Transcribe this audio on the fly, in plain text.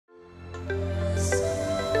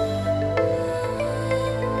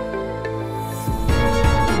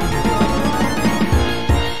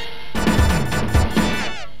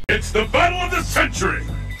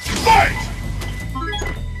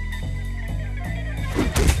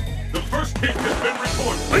kick has been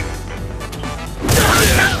recorded.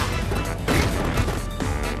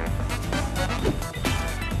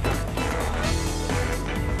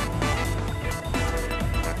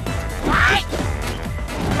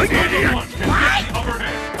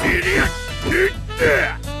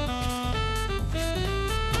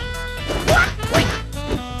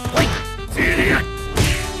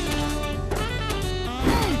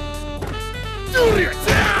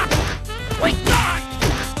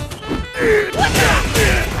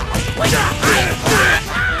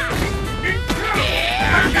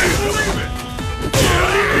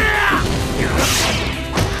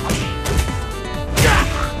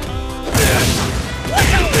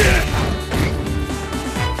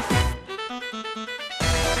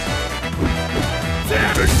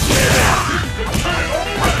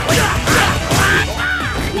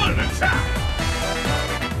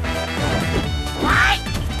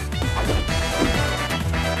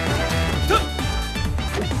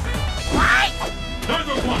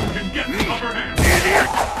 Neither one can get the upper hand.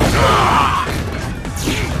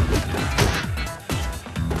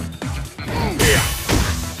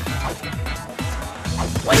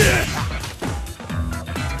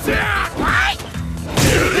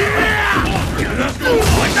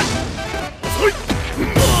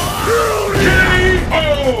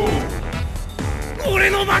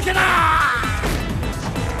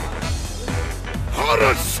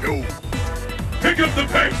 Pick up the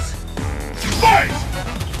pace! Fight!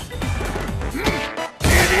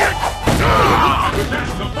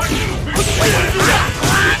 That's the fight to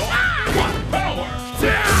What power!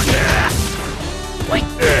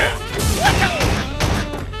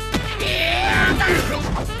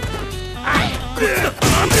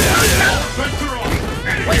 Venture on!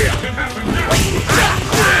 Anything can happen now!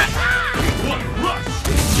 What a rush!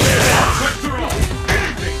 Venture on!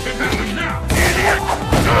 Anything can happen now!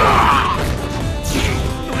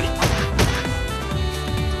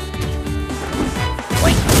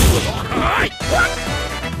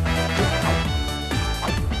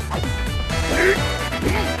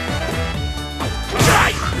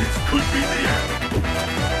 This could be the end.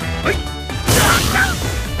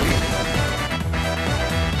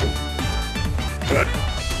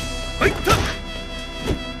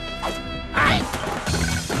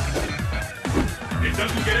 It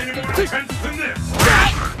doesn't get any more intense than this.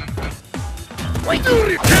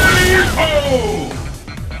 KO!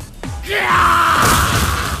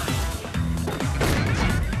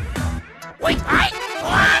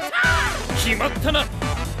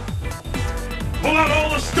 Pull out all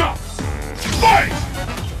the stops! Fight!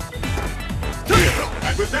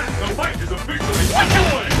 And with that, the fight is officially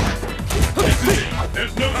underway! This is it!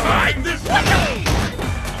 There's no stopping this one!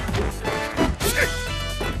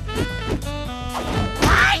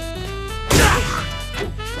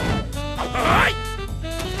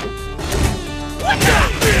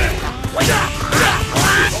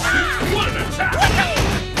 What an attack!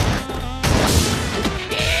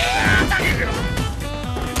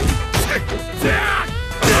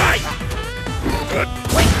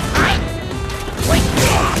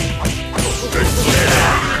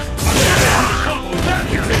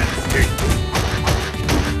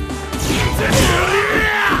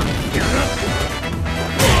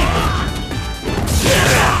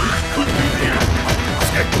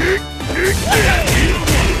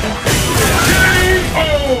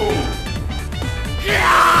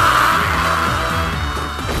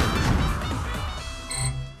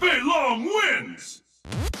 Feilong wins!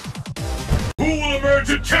 Who will emerge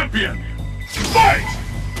a champion? Fight!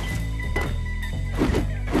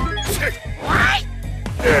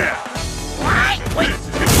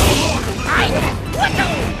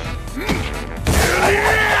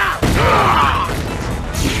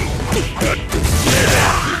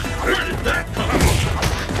 Where did that come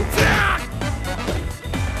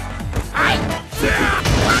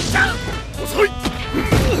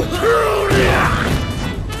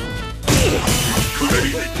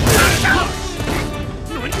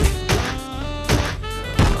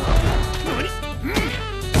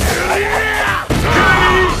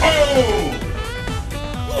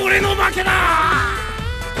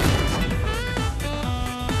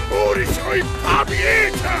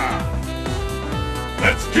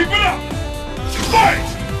Let's keep it up!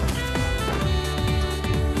 Fight!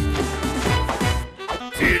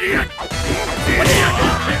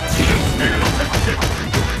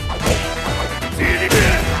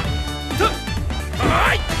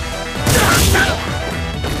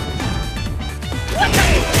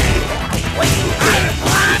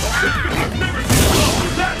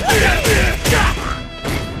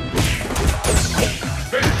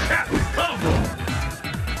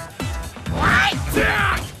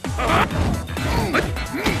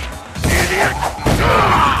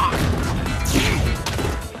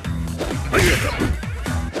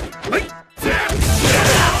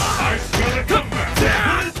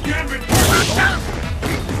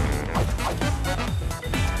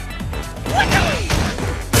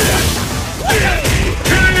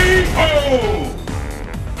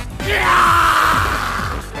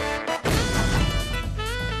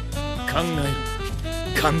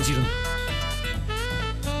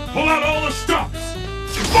 Pull out all the stops!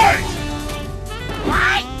 Fight!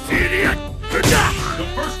 The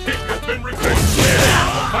first hit has been recorded. The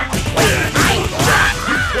fight is over.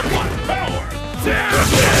 Use one power!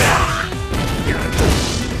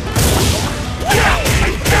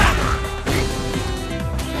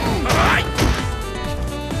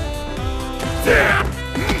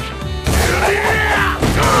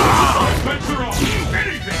 Venture off!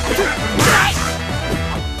 Anything can happen!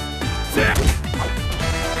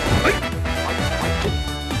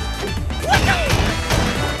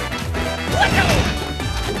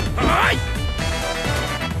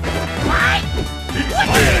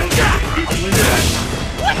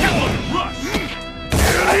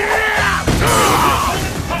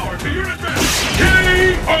 Power to your advantage!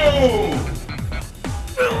 KO!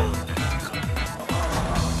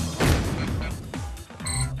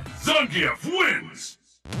 Zangief wins!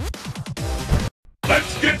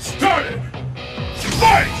 Let's get started!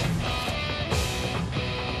 Fight!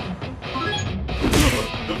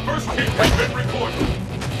 The first hit has been recorded.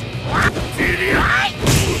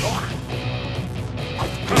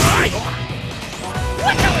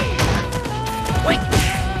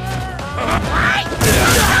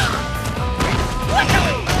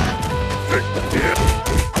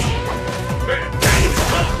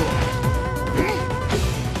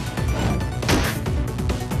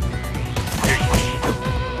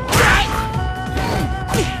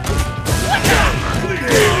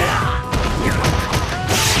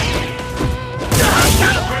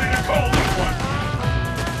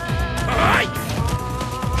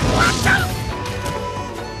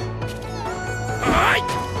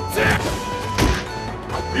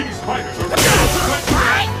 These fighters are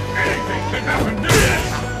anything can happen now.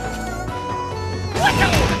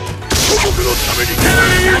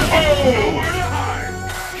 Nowhere to hide.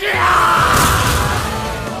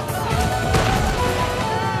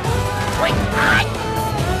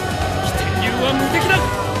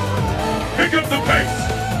 Pick up the pace.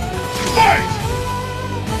 Fight!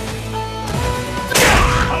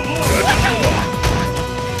 How long will you walk?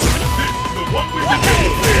 This is the one we can do.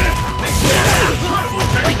 Incredible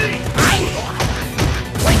technique.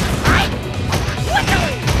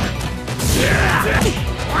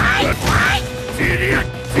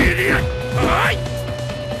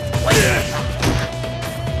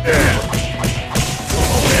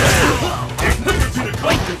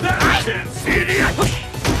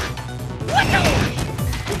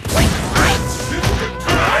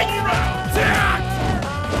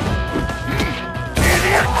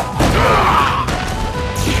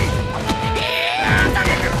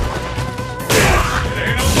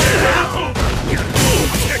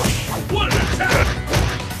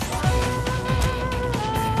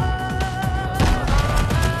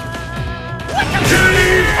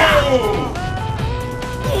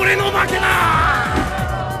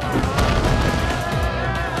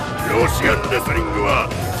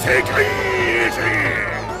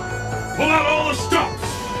 Pull out all the stops!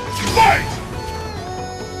 Fight!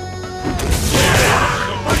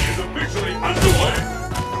 The fight is officially underway!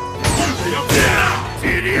 Who's up now?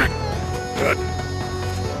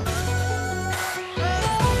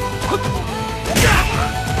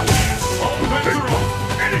 All bets are off!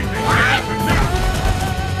 Anything can happen now!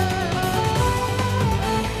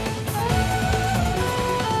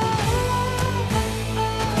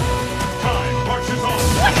 Time marches on!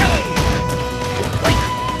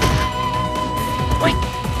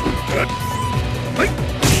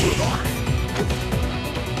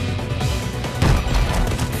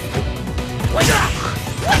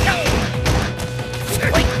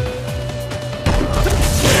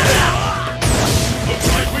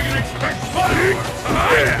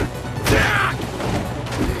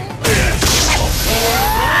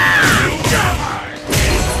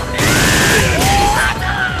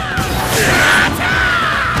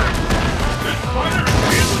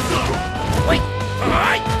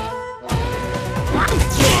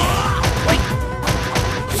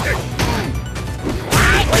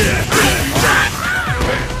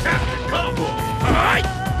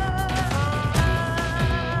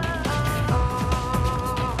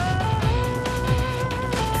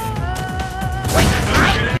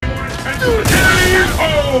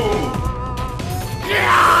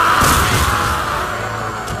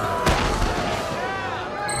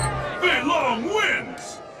 Feilong wins!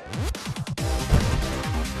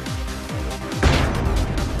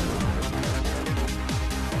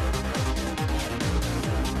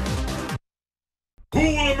 Who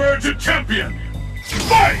will emerge a champion?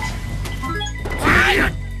 Fight!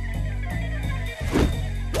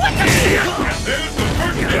 And there's the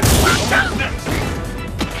first hit!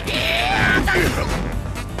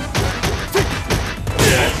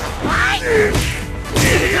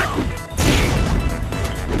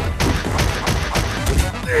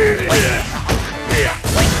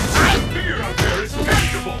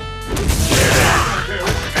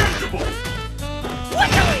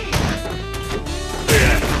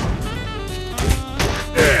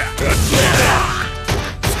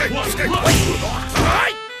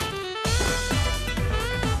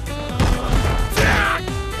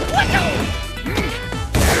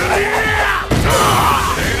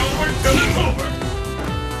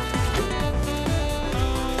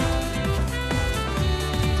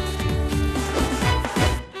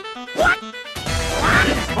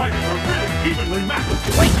 evenly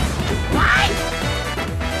matched. Wait! What?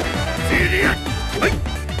 Idiot! Wait!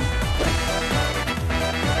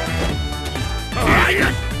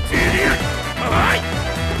 Idiot! Idiot! What?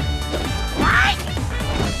 What?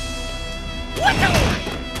 What the?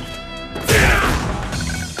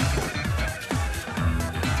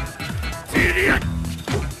 Idiot!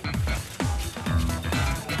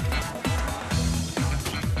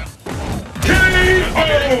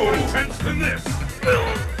 KO! More intense than this.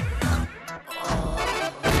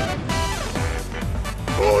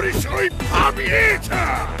 Holy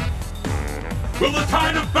Aviator! Will the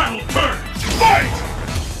tide of battle turn? Fight!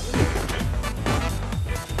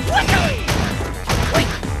 What the? Wait!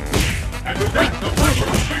 And with that, the fight is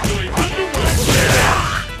officially underway.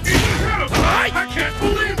 Incredible! I can't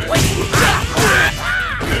believe it! Wait!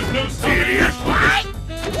 There's no stopping Idiot! this. What?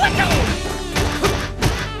 What the?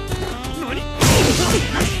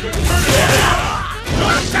 Good turn it around. No,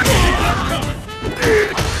 that's coming.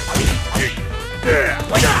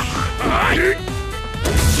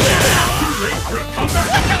 Too late for a comeback.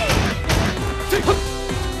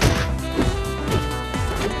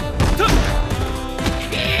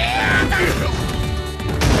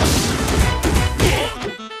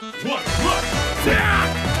 What rush?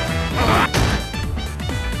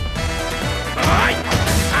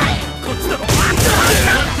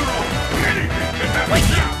 After all, anything can happen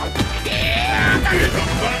now. It's a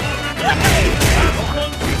battle of the last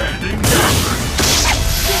one standing.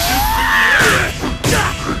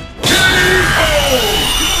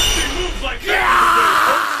 Moves like that.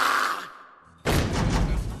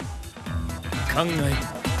 考え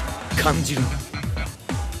感じる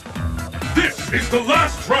This is the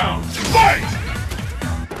last round. Fight!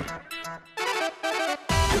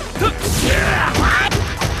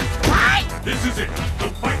 This is it. The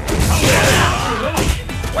fight will come down.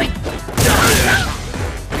 Wait!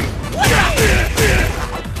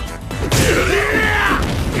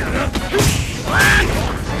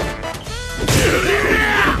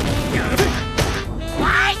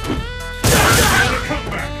 What? The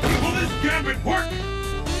comeback. Will this gambit work?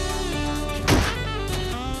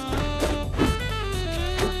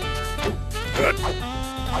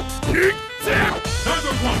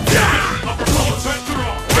 Neither one. Upper ball sets are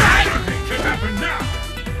off. Anything can happen now.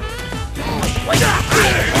 Wait!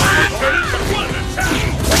 Turn into one attack.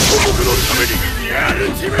 僕のためにやる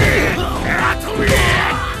ちめあとめう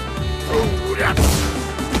りゃ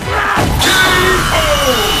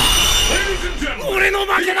Ladies and gentlemen, 俺の負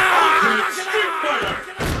けだ Street Fighter.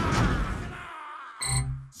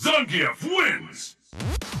 Zangief wins.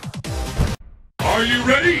 Are you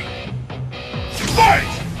ready? Fight!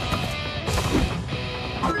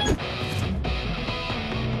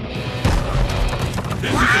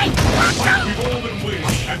 This is it. The fight we've all been waiting,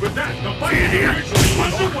 and with that, the fight is officially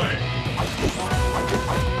underway.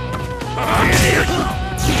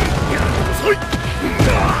 そい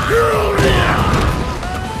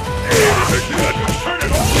Turn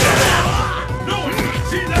it all around. No one can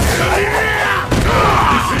see that.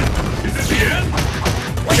 Is it the end?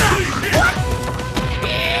 Please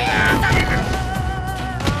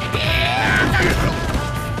hit.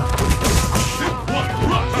 What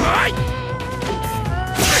rush?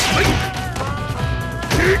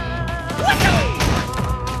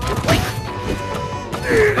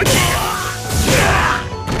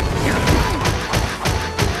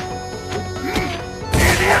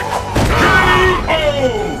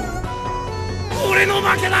 Oh! 俺の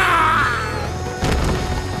負けだ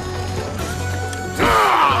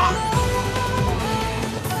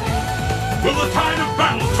Will the tide of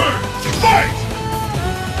battle turn? Fight!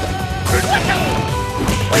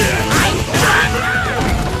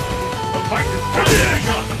 The fight is just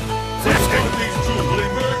begun. Which one of these two will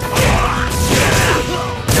emerge?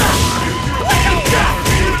 Use your weapons to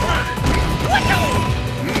the advantage. Turn it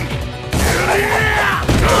all around.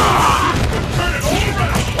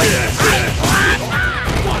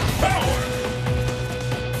 What power!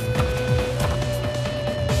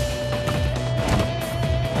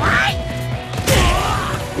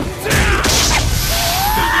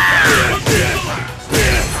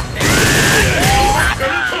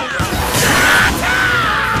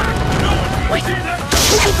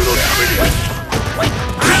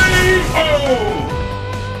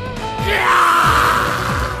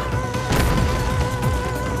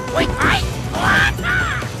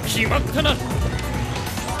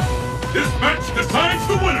 This match decides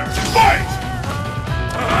the winner. Fight!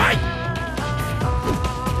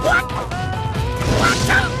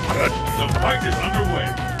 The fight is underway.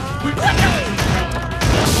 Which one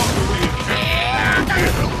will walk away in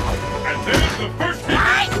champion? And there's the first hit.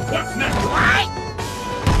 What's next?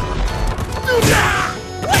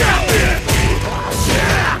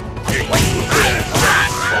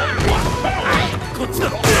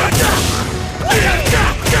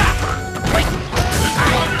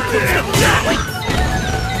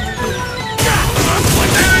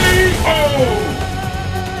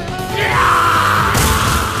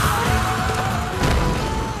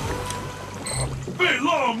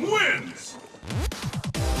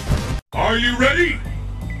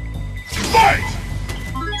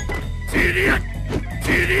 Idiot!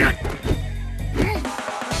 Idiot!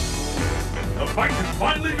 The fight has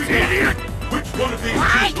finally begun. Idiot! Which one of these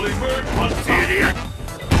two will emerge on top? Idiot!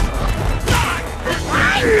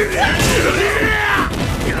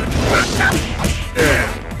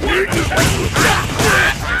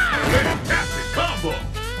 Fantastic combo!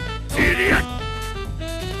 Idiot!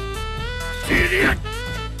 Idiot!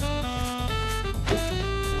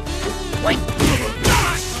 Wait!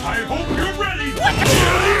 I hope you're ready!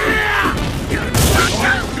 Idiot!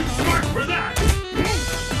 Oh, too smart for that!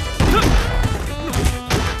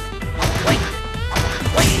 Wait!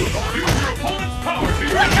 Wait! Use your opponent's power to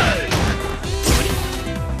your advantage!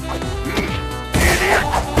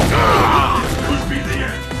 This could be the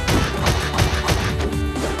end!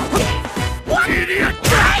 What? Idiot!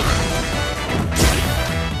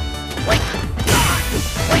 Wait! Wait!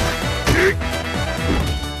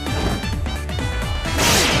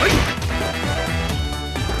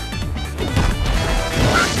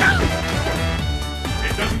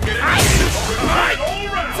 It doesn't get any easier all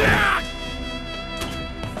around!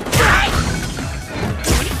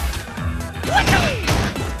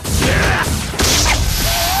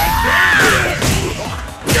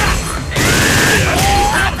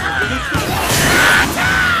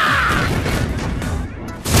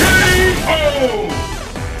 K.O.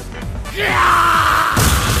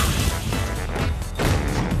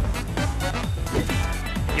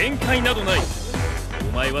 限界などない。お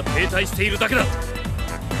前は停滞しているだけだ。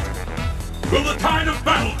 Will the tide of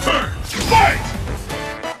battle turn? Fight!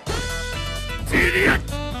 Idiot!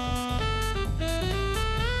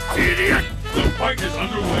 Idiot! The fight is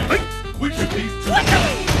underway. Which of these two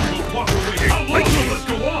will walk away? How long will this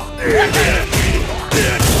go on?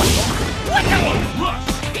 One rush!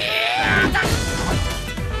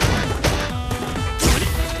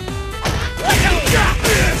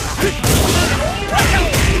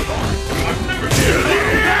 I've never seen a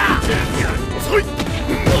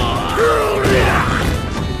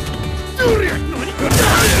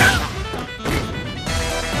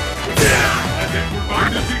I think we're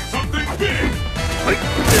about to see something big!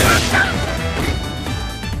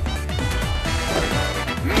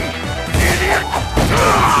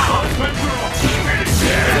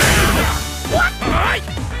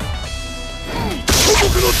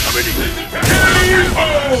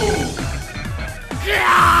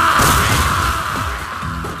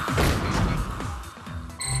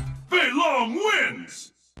 Feilong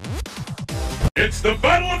wins! It's the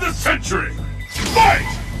battle of the century! Fight!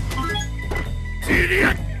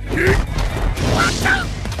 Idiot! Idiot!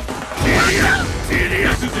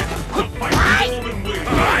 This is it! The fight is all been waiting!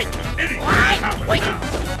 Anything can happen now!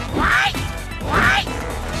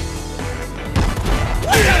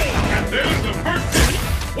 And there's the first hit!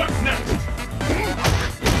 What's next?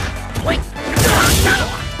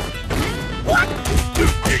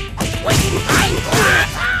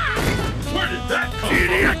 Where did that come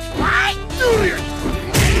Idiot! from?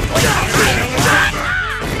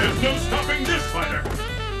 There's no stopping this fighter!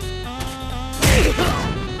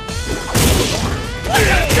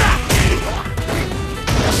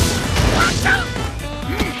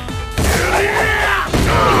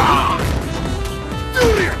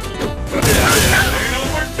 Ain't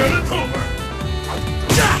over till it's over!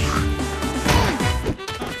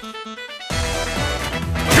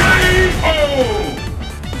 K.O.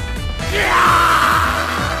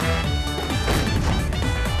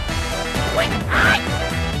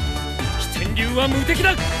 飛天流は無敵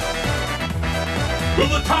だ。 Will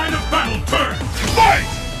the tide of battle turn? Fight!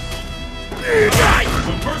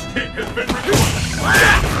 The first hit has been recorded.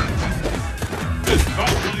 This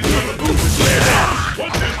fight will either move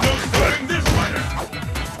what there's no stopping this fighter.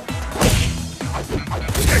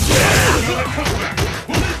 Another comeback.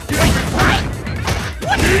 Will this get it?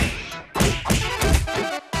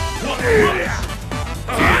 What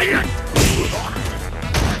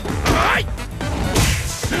rush?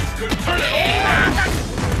 This could turn it all around.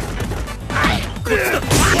 Ain't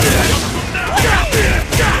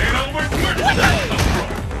over. Where did that come from?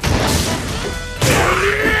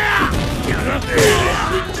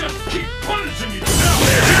 We just keep punishing each other.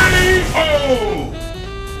 K.O.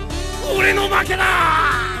 俺の負けだ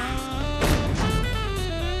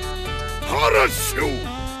腹しょう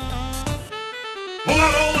Pull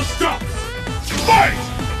out all the stops. Fight!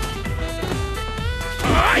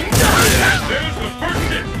 There's the first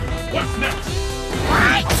hit. What's next?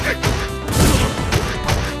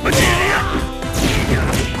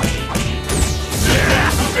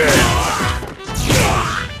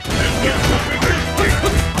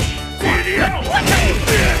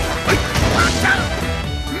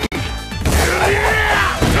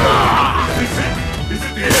 Is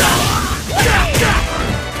it the end?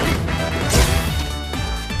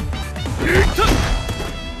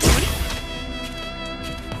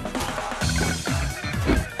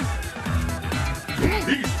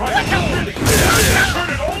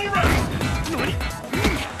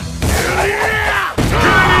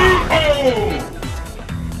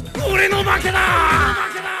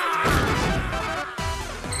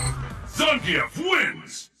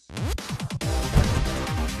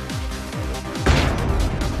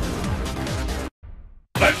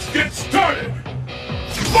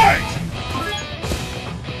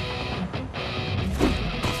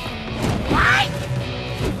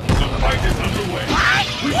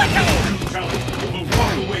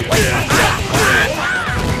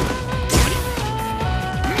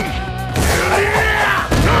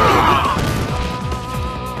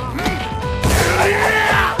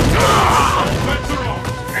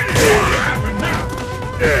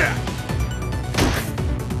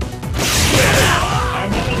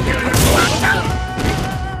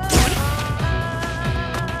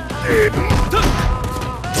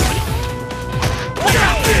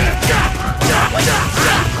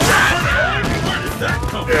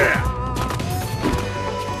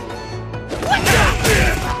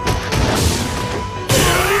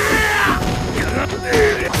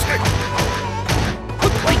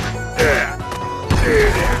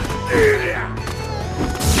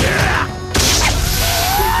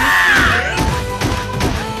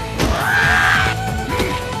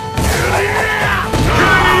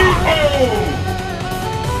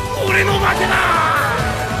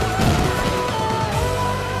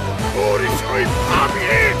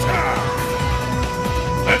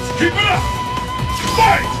 Keep it up!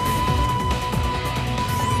 Fight!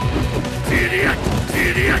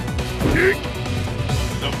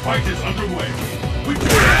 The fight is underway. We can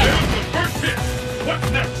down the first hit. What's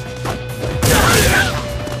next?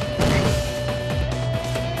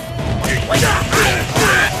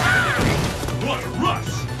 What a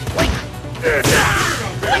rush!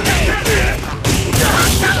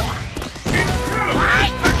 Incredible! I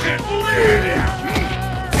can't believe it!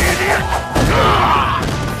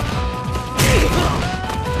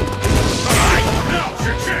 Now's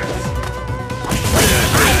your chance!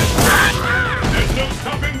 There's no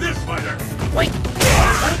stopping this fighter! Wait!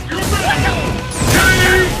 You're ready!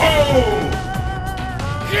 K.O.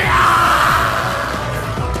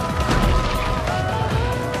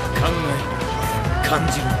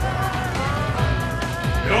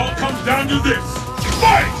 It all comes down to this!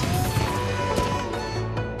 Fight!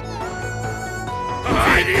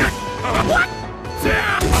 What?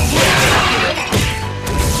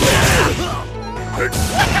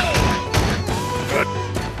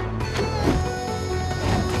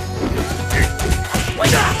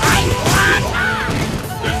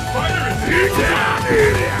 This fighter is here!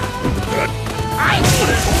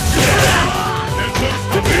 There's no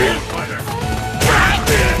stopping this fighter!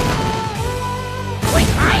 Wait,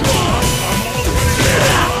 I'm almost ready to...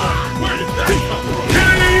 Where did that come from?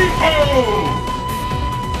 K.O.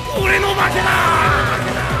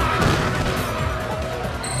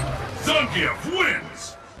 Zangief wins!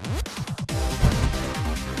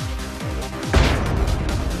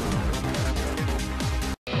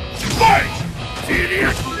 Fight!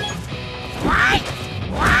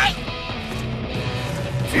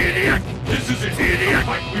 This is it! The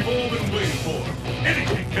fight we've all been waiting for!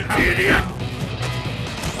 Anything can happen!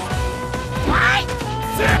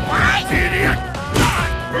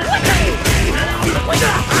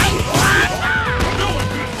 No one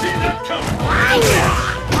could see that coming!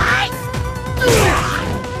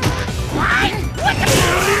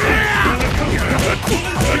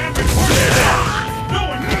 No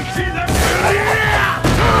one could see that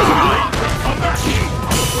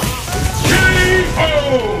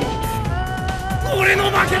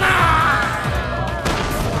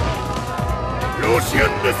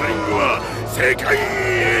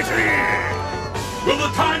Will the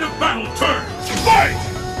tide of battle turn? Fight!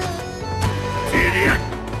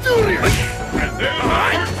 And there's the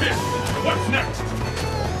first hit! What's next?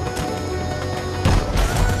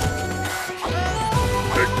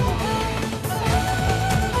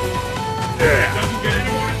 Doesn't get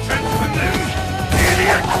any more intense than this!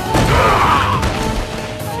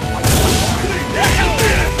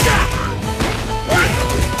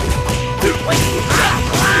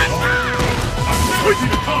 I'm ready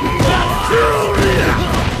to come!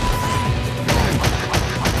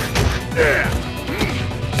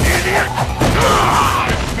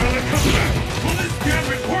 I smell a comeback! Will this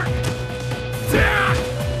gambit work?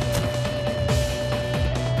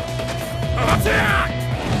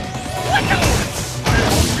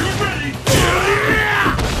 You're ready!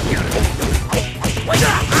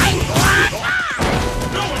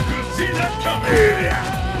 No one could see that coming!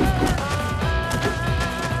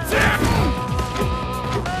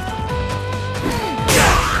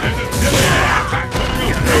 There's a deadly attack coming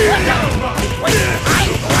up!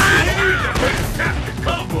 Fantastic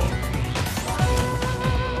combo!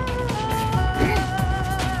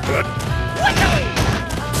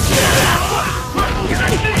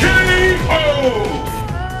 K.O.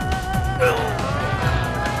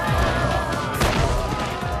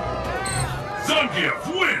 Zangief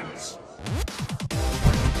wins!